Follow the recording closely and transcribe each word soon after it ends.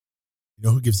You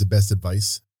know who gives the best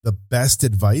advice? The best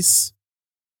advice?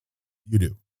 You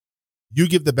do. You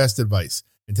give the best advice.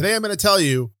 And today I'm going to tell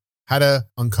you how to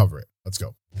uncover it. Let's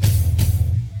go.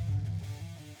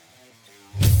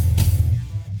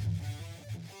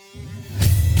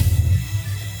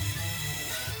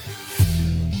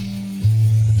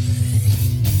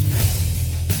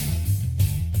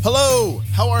 Hello,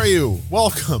 how are you?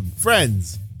 Welcome,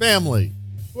 friends, family,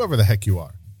 whoever the heck you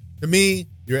are. To me,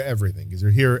 you're everything because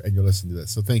you're here and you're listening to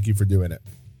this. So thank you for doing it.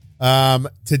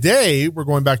 Today, we're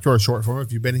going back to our short form.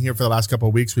 If you've been here for the last couple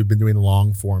of weeks, we've been doing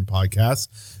long form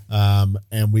podcasts.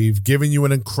 And we've given you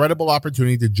an incredible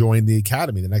opportunity to join the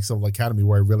Academy, the Next Level Academy,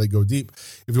 where I really go deep.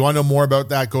 If you want to know more about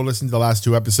that, go listen to the last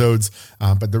two episodes.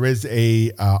 But there is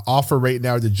a offer right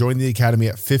now to join the Academy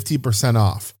at 50%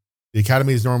 off. The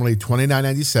Academy is normally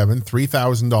 $29.97,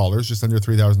 $3,000, just under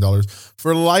 $3,000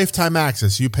 for lifetime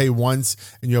access. You pay once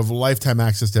and you have lifetime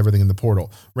access to everything in the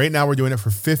portal. Right now, we're doing it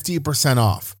for 50%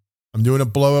 off. I'm doing a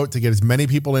blowout to get as many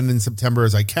people in September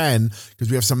as I can because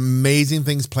we have some amazing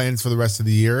things planned for the rest of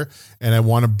the year. And I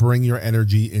want to bring your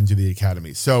energy into the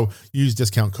Academy. So use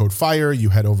discount code FIRE.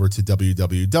 You head over to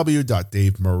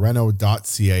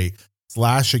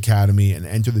www.davemoreno.ca/academy and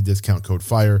enter the discount code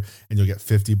FIRE and you'll get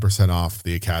 50% off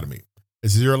the Academy.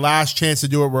 This is your last chance to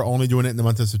do it. We're only doing it in the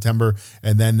month of September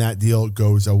and then that deal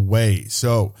goes away.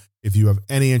 So if you have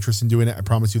any interest in doing it, I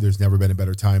promise you there's never been a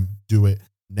better time. Do it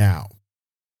now.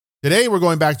 Today, we're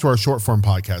going back to our short form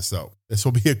podcast, though. This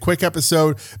will be a quick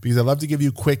episode because I love to give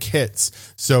you quick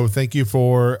hits. So thank you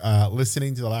for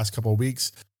listening to the last couple of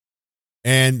weeks.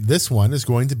 And this one is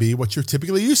going to be what you're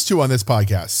typically used to on this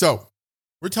podcast. So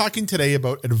we're talking today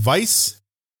about advice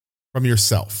from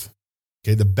yourself.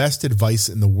 Okay, the best advice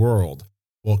in the world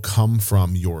will come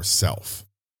from yourself.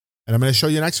 And I'm going to show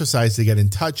you an exercise to get in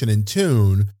touch and in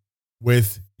tune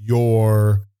with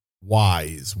your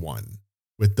wise one,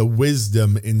 with the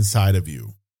wisdom inside of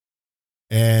you.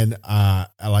 And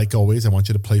like always, I want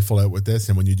you to playful out with this.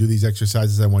 And when you do these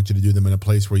exercises, I want you to do them in a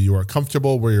place where you are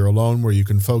comfortable, where you're alone, where you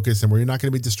can focus, and where you're not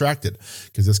going to be distracted,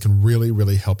 because this can really,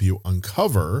 really help you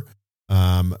uncover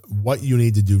what you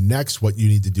need to do next, what you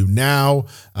need to do now,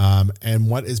 and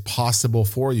what is possible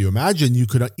for you. Imagine you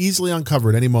could easily uncover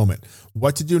at any moment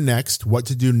what to do next, what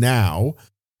to do now,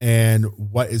 and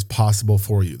what is possible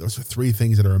for you. Those are three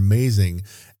things that are amazing.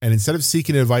 And instead of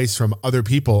seeking advice from other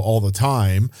people all the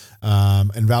time,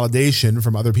 and validation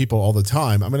from other people all the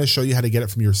time, I'm going to show you how to get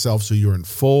it from yourself so you're in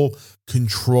full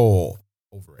control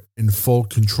over it,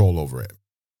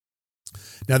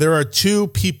 Now, there are two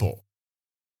people,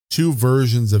 two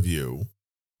versions of you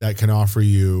that can offer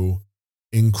you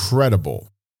incredible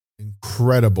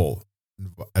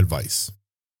advice.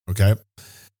 Okay.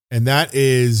 And that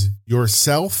is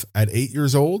yourself at 8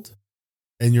 years old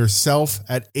and yourself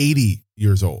at 80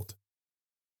 years old.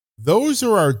 Those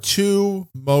are our two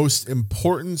most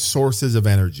important sources of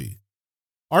energy.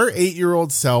 Our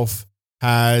 8-year-old self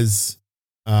has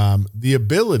the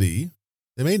ability,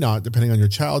 they may not, depending on your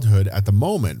childhood at the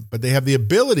moment, but they have the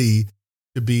ability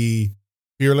to be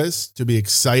fearless, to be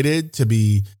excited, to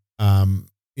be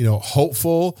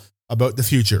hopeful about the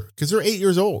future because they're 8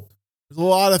 years old. There's a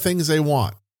lot of things they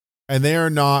want. And they are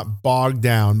not bogged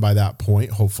down by that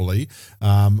point, hopefully,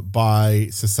 by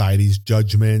society's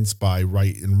judgments, by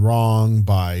right and wrong,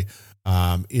 by,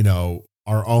 our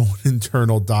own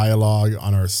internal dialogue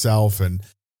on ourself. And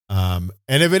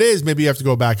if it is, maybe you have to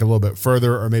go back a little bit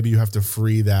further, or maybe you have to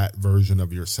free that version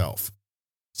of yourself.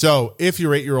 So if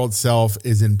your 8-year-old self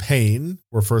is in pain,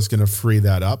 we're first going to free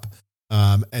that up.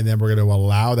 And then we're going to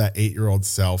allow that 8-year-old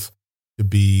self to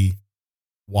be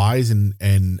wise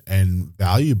and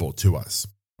valuable to us.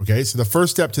 Okay. So the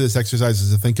first step to this exercise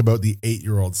is to think about the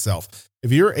 8-year-old self.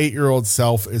 If your 8-year-old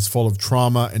self is full of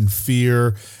trauma and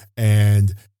fear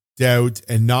and doubt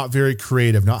and not very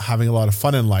creative, not having a lot of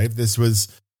fun in life, this was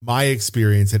my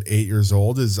experience at 8 years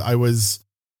old. I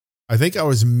think I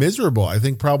was miserable. I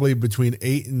think probably between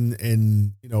 8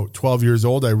 and 12 years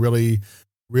old, I really,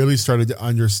 really started to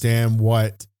understand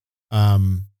what,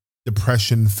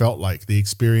 depression felt like, the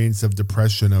experience of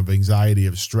depression, of anxiety,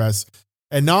 of stress,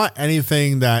 and not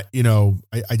anything that, I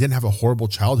didn't have a horrible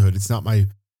childhood. It's not my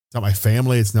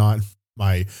family. It's not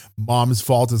my mom's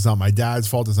fault. It's not my dad's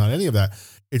fault. It's not any of that.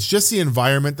 It's just the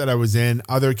environment that I was in,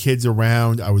 other kids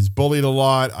around. I was bullied a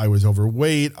lot. I was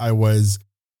overweight.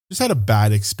 Just had a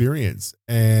bad experience.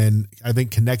 And I think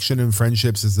connection and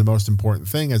friendships is the most important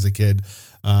thing as a kid.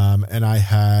 And I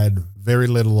had very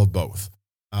little of both.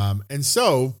 And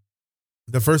so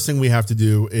the first thing we have to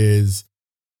do is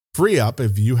free up.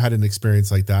 If you had an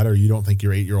experience like that, or you don't think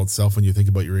your 8-year-old self, when you think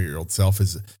about your 8-year-old self,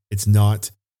 it's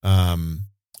not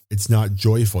it's not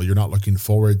joyful, you're not looking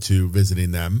forward to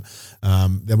visiting them,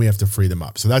 then we have to free them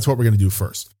up. So that's what we're going to do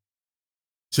first.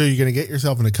 So you're going to get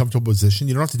yourself in a comfortable position.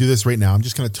 You don't have to do this right now. I'm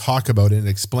just going to talk about it and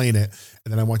explain it.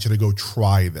 And then I want you to go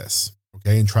try this,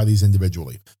 okay? And try these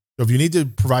individually. So if you need to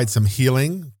provide some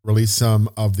healing, release some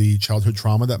of the childhood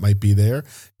trauma that might be there,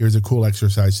 here's a cool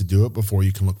exercise to do it before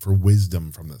you can look for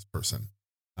wisdom from this person.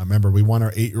 Remember, we want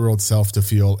our 8-year-old self to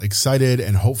feel excited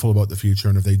and hopeful about the future.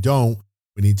 And if they don't,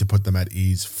 we need to put them at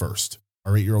ease first.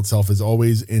 Our 8-year-old self is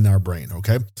always in our brain,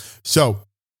 okay? So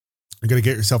you're going to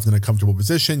get yourself in a comfortable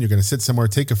position. You're going to sit somewhere,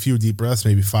 take a few deep breaths,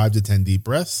 maybe 5 to 10 deep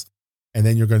breaths. And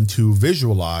then you're going to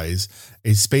visualize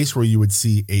a space where you would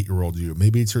see 8-year-old you.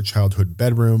 Maybe it's your childhood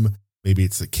bedroom. Maybe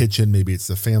it's the kitchen. Maybe it's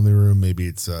the family room. Maybe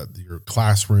it's your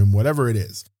classroom, whatever it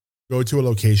is. Go to a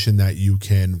location that you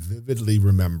can vividly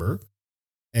remember.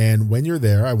 And when you're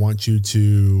there, I want you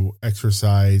to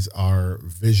exercise our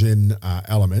vision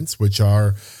elements, which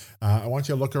are, I want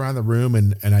you to look around the room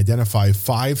and identify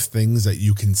 5 things that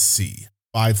you can see.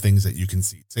 5 things that you can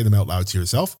see. Say them out loud to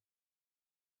yourself.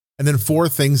 And then 4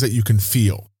 things that you can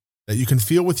feel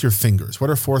with your fingers. What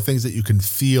are 4 things that you can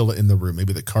feel in the room?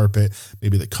 Maybe the carpet,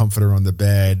 maybe the comforter on the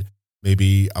bed,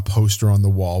 maybe a poster on the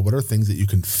wall. What are things that you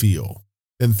can feel?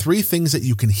 Then 3 things that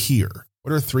you can hear.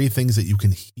 What are 3 things that you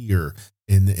can hear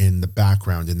in the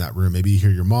background in that room? Maybe you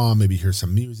hear your mom, maybe you hear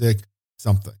some music,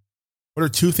 something. What are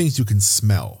 2 things you can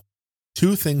smell?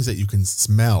 2 things that you can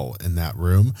smell in that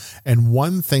room, and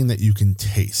 1 thing that you can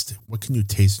taste. What can you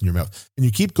taste in your mouth? And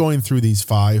you keep going through these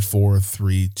 5, 4,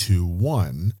 3, 2,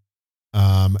 1.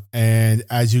 And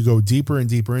as you go deeper and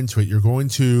deeper into it, you're going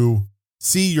to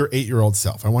see your 8-year-old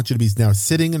self. I want you to be now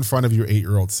sitting in front of your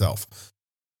 8-year-old self.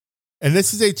 And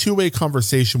this is a 2-way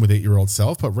conversation with 8-year-old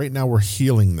self, but right now we're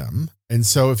healing them. And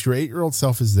so if your 8-year-old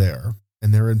self is there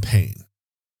and they're in pain,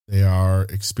 they are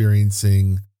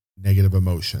experiencing negative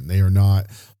emotion, they are not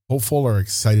hopeful or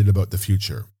excited about the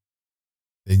future,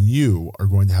 then you are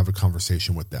going to have a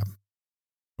conversation with them.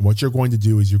 And what you're going to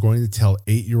do is you're going to tell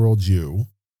 8-year-old you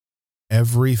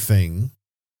everything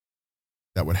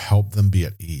that would help them be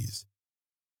at ease.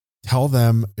 Tell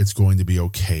them it's going to be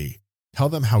okay. Tell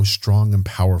them how strong and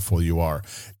powerful you are.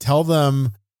 Tell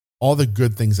them all the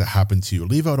good things that happen to you.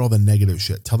 Leave out all the negative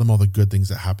shit. Tell them all the good things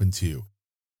that happen to you.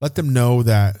 Let them know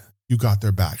that you got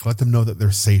their back. Let them know that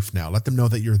they're safe now. Let them know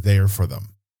that you're there for them.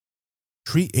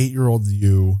 Treat 8-year-old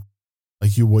you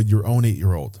like you would your own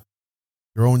 8-year-old,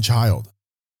 your own child.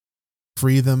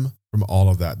 Free them from all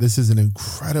of that. This is an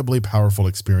incredibly powerful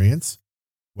experience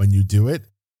when you do it,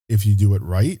 if you do it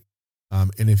right.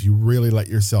 And if you really let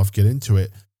yourself get into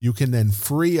it, you can then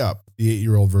free up the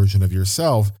 8-year-old version of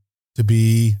yourself to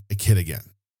be a kid again.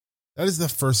 That is the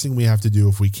first thing we have to do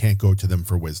if we can't go to them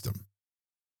for wisdom.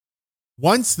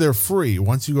 Once they're free,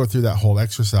 once you go through that whole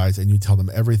exercise and you tell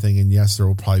them everything, and yes, there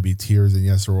will probably be tears, and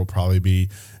yes, there will probably be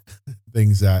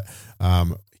things that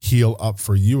heal up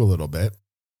for you a little bit.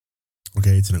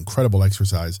 Okay, it's an incredible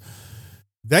exercise.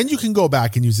 Then you can go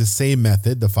back and use the same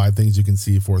method, the 5 things you can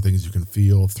see, 4 things you can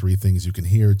feel, 3 things you can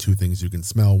hear, 2 things you can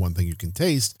smell, 1 thing you can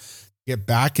taste. Get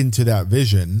back into that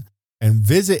vision and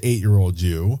visit 8-year-old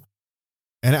you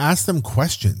and ask them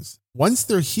questions. Once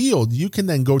they're healed, you can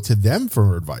then go to them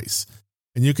for advice.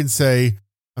 And you can say,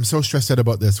 I'm so stressed out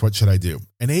about this. What should I do?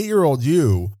 An 8-year-old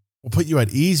you will put you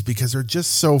at ease because they're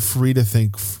just so free to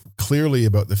think clearly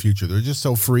about the future. They're just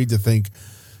so free to think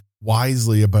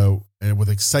wisely about, and with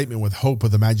excitement, with hope,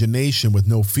 with imagination, with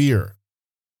no fear,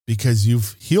 because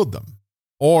you've healed them.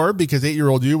 Or because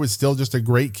 8-year-old you was still just a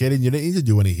great kid and you didn't need to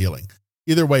do any healing.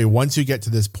 Either way, once you get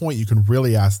to this point, you can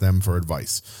really ask them for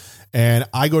advice. And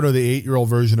I go to the 8-year-old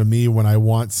version of me when I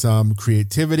want some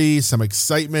creativity, some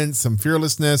excitement, some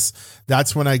fearlessness.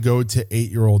 That's when I go to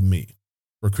 8-year-old me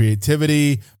for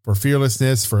creativity, for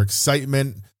fearlessness, for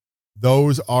excitement.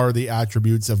 Those are the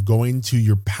attributes of going to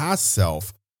your past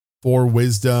self for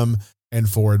wisdom and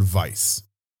for advice.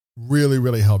 Really,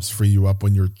 really helps free you up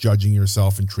when you're judging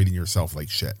yourself and treating yourself like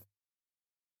shit.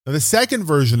 Now, the second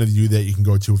version of you that you can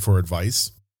go to for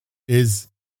advice is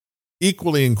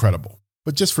equally incredible,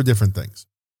 but just for different things.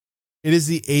 It is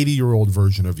the 80-year-old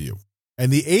version of you.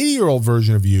 And the 80-year-old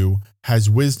version of you has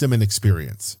wisdom and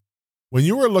experience. When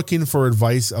you are looking for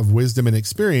advice of wisdom and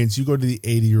experience, you go to the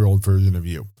 80-year-old version of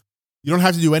you. You don't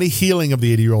have to do any healing of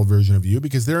the 80-year-old version of you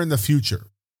because they're in the future.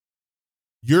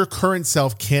 Your current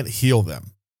self can't heal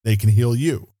them. They can heal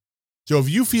you. So if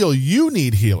you feel you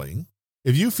need healing,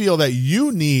 if you feel that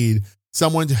you need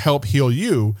someone to help heal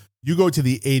you, you go to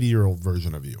the 80-year-old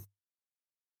version of you.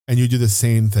 And you do the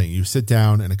same thing. You sit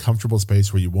down in a comfortable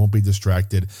space where you won't be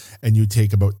distracted, and you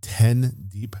take about 10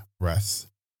 deep breaths.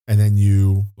 And then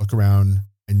you look around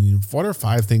And what are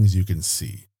 5 things you can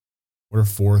see? What are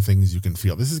 4 things you can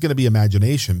feel? This is going to be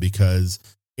imagination because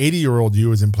 80-year-old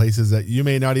you is in places that you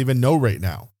may not even know right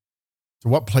now. So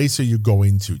what place are you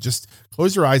going to? Just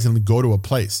close your eyes and go to a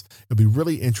place. It'll be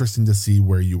really interesting to see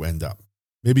where you end up.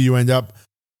 Maybe you end up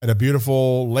at a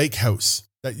beautiful lake house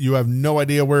that you have no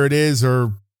idea where it is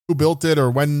or who built it or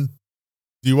when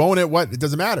do you own it? What? It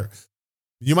doesn't matter.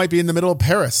 You might be in the middle of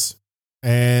Paris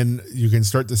and you can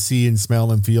start to see and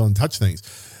smell and feel and touch things.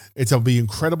 It'll be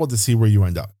incredible to see where you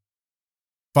end up.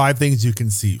 5 things you can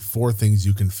see, 4 things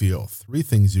you can feel, 3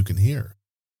 things you can hear,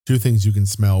 2 things you can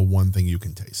smell, 1 thing you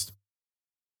can taste.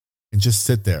 And just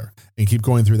sit there and keep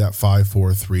going through that 5,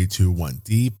 4, 3, 2, 1.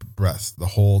 Deep breaths the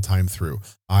whole time through,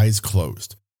 eyes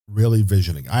closed, really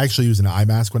visioning. I actually use an eye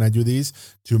mask when I do these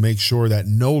to make sure that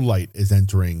no light is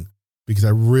entering because I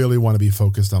really want to be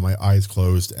focused on my eyes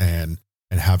closed and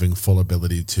having full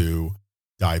ability to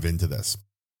dive into this.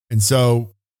 And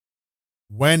so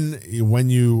when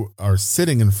you are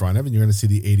sitting in front of, and you're going to see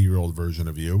the 80-year-old version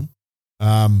of you,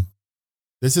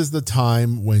 this is the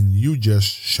time when you just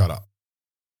shut up.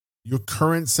 Your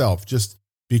current self, just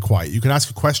be quiet. You can ask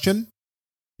a question,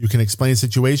 you can explain a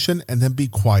situation, and then be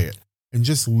quiet and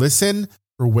just listen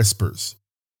for whispers.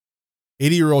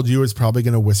 80-year-old you is probably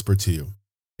going to whisper to you.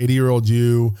 80-year-old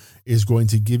you is going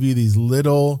to give you these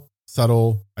little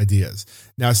subtle ideas.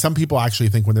 Now, some people actually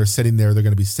think when they're sitting there, they're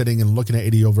going to be sitting and looking at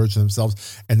 80-year-old version of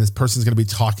themselves, and this person's going to be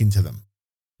talking to them.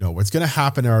 No, what's going to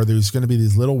happen are there's going to be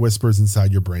these little whispers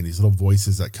inside your brain, these little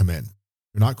voices that come in.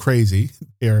 They're not crazy.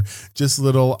 They're just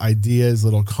little ideas,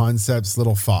 little concepts,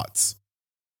 little thoughts.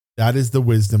 That is the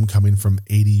wisdom coming from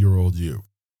 80-year-old you.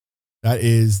 That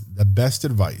is the best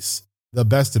advice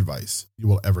you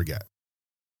will ever get.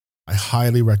 I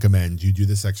highly recommend you do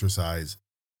this exercise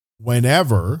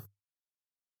whenever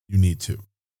you need to,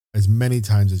 as many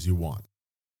times as you want.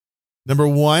 Number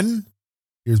 1,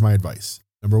 here's my advice.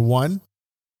 Number 1,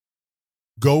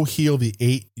 go heal the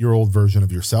 8-year-old version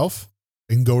of yourself.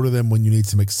 And go to them when you need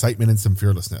some excitement and some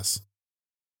fearlessness.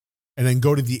 And then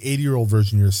go to the 80-year-old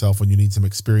version of yourself when you need some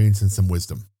experience and some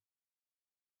wisdom.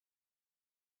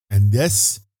 And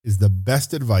this is the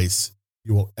best advice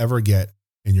you will ever get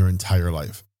in your entire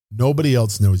life. Nobody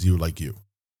else knows you like you.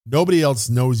 Nobody else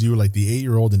knows you like the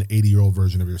 8-year-old and 80-year-old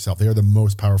version of yourself. They are the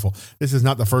most powerful. This is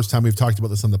not the first time we've talked about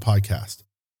this on the podcast.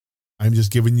 I'm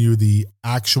just giving you the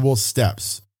actual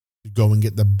steps to go and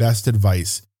get the best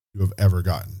advice you have ever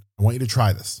gotten. I want you to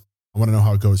try this. I want to know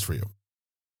how it goes for you.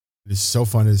 It is so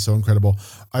fun. It is so incredible.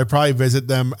 I probably visit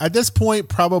them at this point,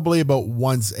 probably about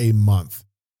once a month.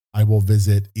 I will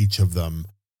visit each of them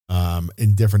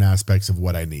in different aspects of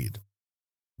what I need.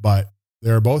 But they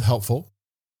are both helpful.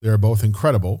 They are both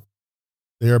incredible.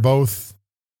 They are both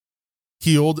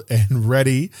healed and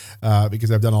ready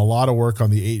because I've done a lot of work on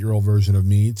the 8-year-old version of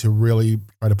me to really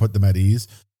try to put them at ease.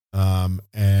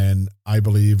 And I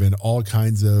believe in all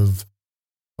kinds of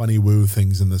funny woo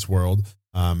things in this world,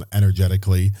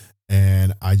 energetically.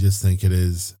 And I just think it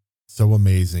is so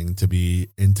amazing to be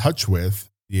in touch with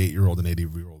the 8-year-old and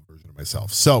 80-year-old version of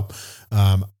myself. So,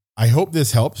 I hope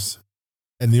this helps.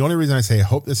 And the only reason I say I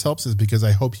hope this helps is because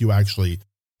I hope you actually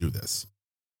do this.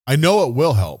 I know it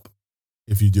will help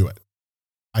if you do it.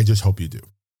 I just hope you do.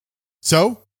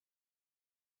 So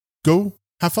go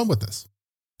have fun with this.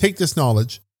 Take this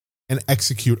knowledge and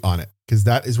execute on it, because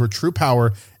that is where true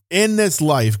power in this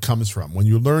life comes from. When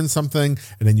you learn something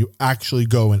and then you actually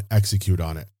go and execute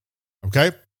on it.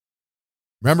 Okay.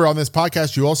 Remember, on this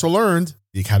podcast, you also learned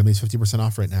the Academy is 50%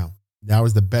 off right now. Now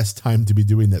is the best time to be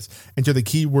doing this. Enter the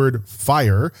keyword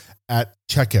FIRE at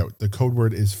checkout. The code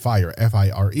word is FIRE,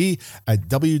 FIRE, at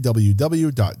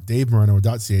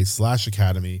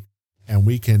www.davemoreno.ca/academy. And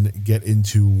we can get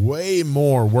into way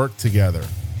more work together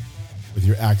with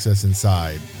your access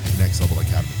inside the Next Level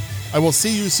Academy. I will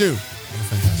see you soon. Have a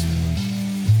fantastic day.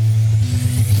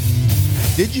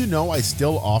 Did you know I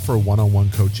still offer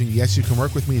one-on-one coaching? Yes, you can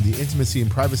work with me in the intimacy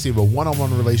and privacy of a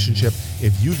one-on-one relationship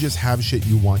if you just have shit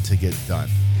you want to get done.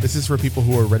 This is for people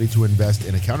who are ready to invest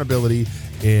in accountability,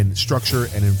 in structure,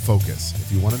 and in focus. If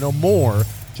you want to know more,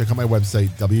 check out my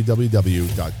website,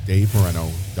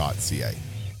 www.davemoreno.ca.